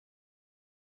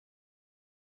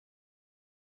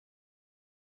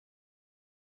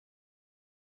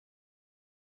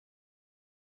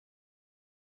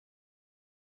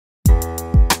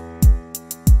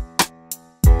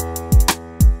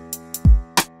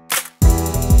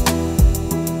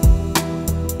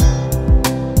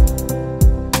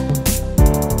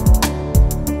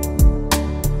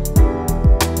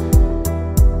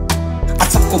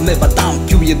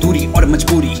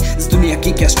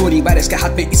की क्या story, virus के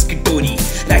हाथ में इसकी डोरी,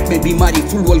 रैक में बीमारी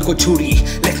फुल वर्ल्ड को छुरी,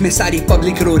 लेफ्ट में सारी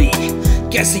पब्लिक रोरी,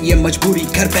 कैसी ये मजबूरी,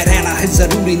 घर पे रहना है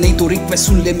जरूरी, नहीं तो रिक्वेस्ट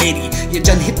सुन ले मेरी, ये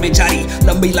जनहित में जारी,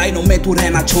 लंबी लाइनों में तू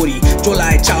रहना छोरी, जो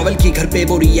लाए चावल की घर पे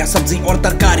बोरी या सब्जी और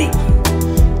तरकारी,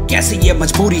 कैसी ये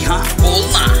मजबूरी, हाँ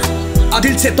बोलना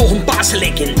दिल से तो हम पास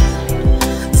लेकिन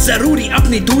जरूरी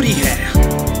अपनी दूरी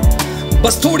है,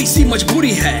 बस थोड़ी सी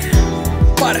मजबूरी है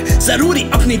पर जरूरी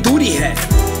अपनी दूरी है,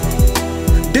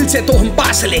 दिल से तो हम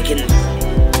पास लेकिन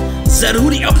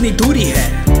जरूरी अपनी दूरी है,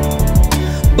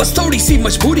 बस थोड़ी सी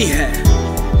मजबूरी है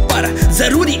पर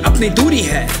जरूरी अपनी दूरी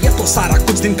है। ये तो सारा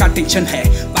कुछ दिन का टेंशन है,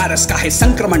 वायरस का है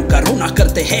संक्रमण, कोरोना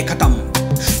करते हैं खत्म,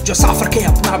 जो साफ रखे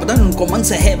अपना बदन उनको मन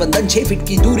से है वंदन, 6 फीट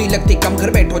की दूरी लगती कम,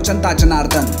 घर बैठो जनता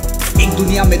जनार्दन, एक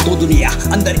दुनिया में दो दुनिया,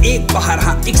 अंदर एक बाहर,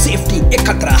 हाँ एक सेफ्टी एक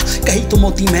खतरा, कहीं तो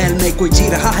मोती महल में कोई जी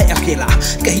रहा है अकेला,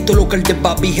 कहीं तो लोकल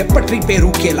डिब्बा भी है पटरी पे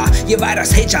रुकेला, ये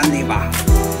वायरस है जानलेवा,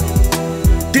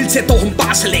 दिल से तो हम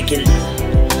पास लेकिन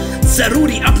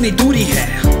जरूरी अपनी दूरी है,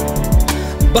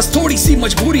 बस थोड़ी सी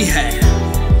मजबूरी है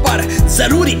पर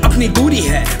जरूरी अपनी दूरी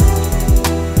है,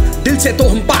 दिल से तो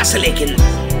हम पास लेकिन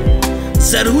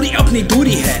जरूरी अपनी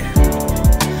दूरी है,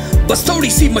 बस थोड़ी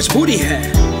सी मजबूरी है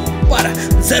पर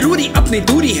जरूरी अपनी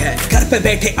दूरी है। घर पे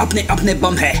बैठे अपने अपने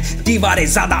बम है, दीवारें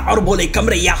ज्यादा और बोले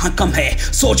कमरे यहाँ कम है,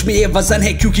 सोच में ये वजन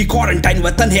है क्योंकि क्वारंटाइन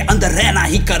वतन है, अंदर रहना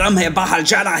ही करम है बाहर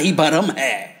जाना ही भरम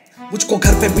है, मुझको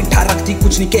घर पे बिठा रखती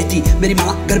कुछ नहीं कहती, मेरी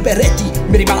माँ घर पे रहती,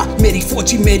 मेरी माँ मेरी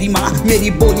फौजी, मेरी माँ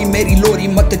मेरी बोली मेरी लोरी,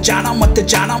 मत जाना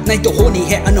नहीं तो होनी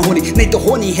है अनहोनी, नहीं तो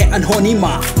होनी है अनहोनी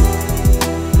माँ,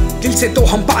 दिल से तो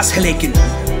हम पास है लेकिन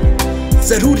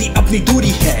जरूरी अपनी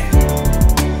दूरी है,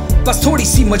 बस थोड़ी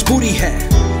सी मजबूरी है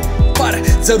पर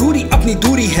जरूरी अपनी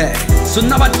दूरी है,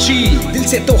 सुनना बच्ची दिल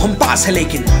से तो हम पास है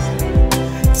लेकिन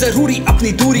जरूरी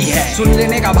अपनी दूरी है, सुन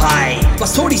लेने का भाई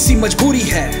बस थोड़ी सी मजबूरी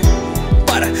है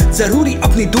पर जरूरी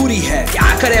अपनी दूरी है,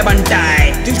 क्या करे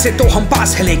बनटाए दिल से तो हम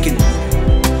पास है लेकिन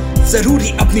जरूरी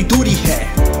अपनी दूरी है,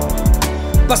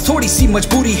 बस थोड़ी सी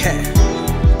मजबूरी है,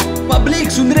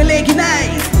 पब्लिक सुन रहे लेकिन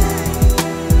नहीं,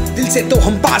 दिल से तो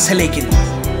हम पास है लेकिन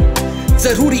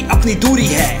जरूरी अपनी दूरी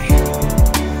है,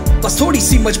 बस थोड़ी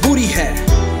सी मजबूरी है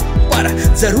पर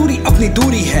जरूरी अपनी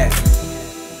दूरी है,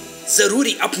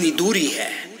 जरूरी अपनी दूरी है।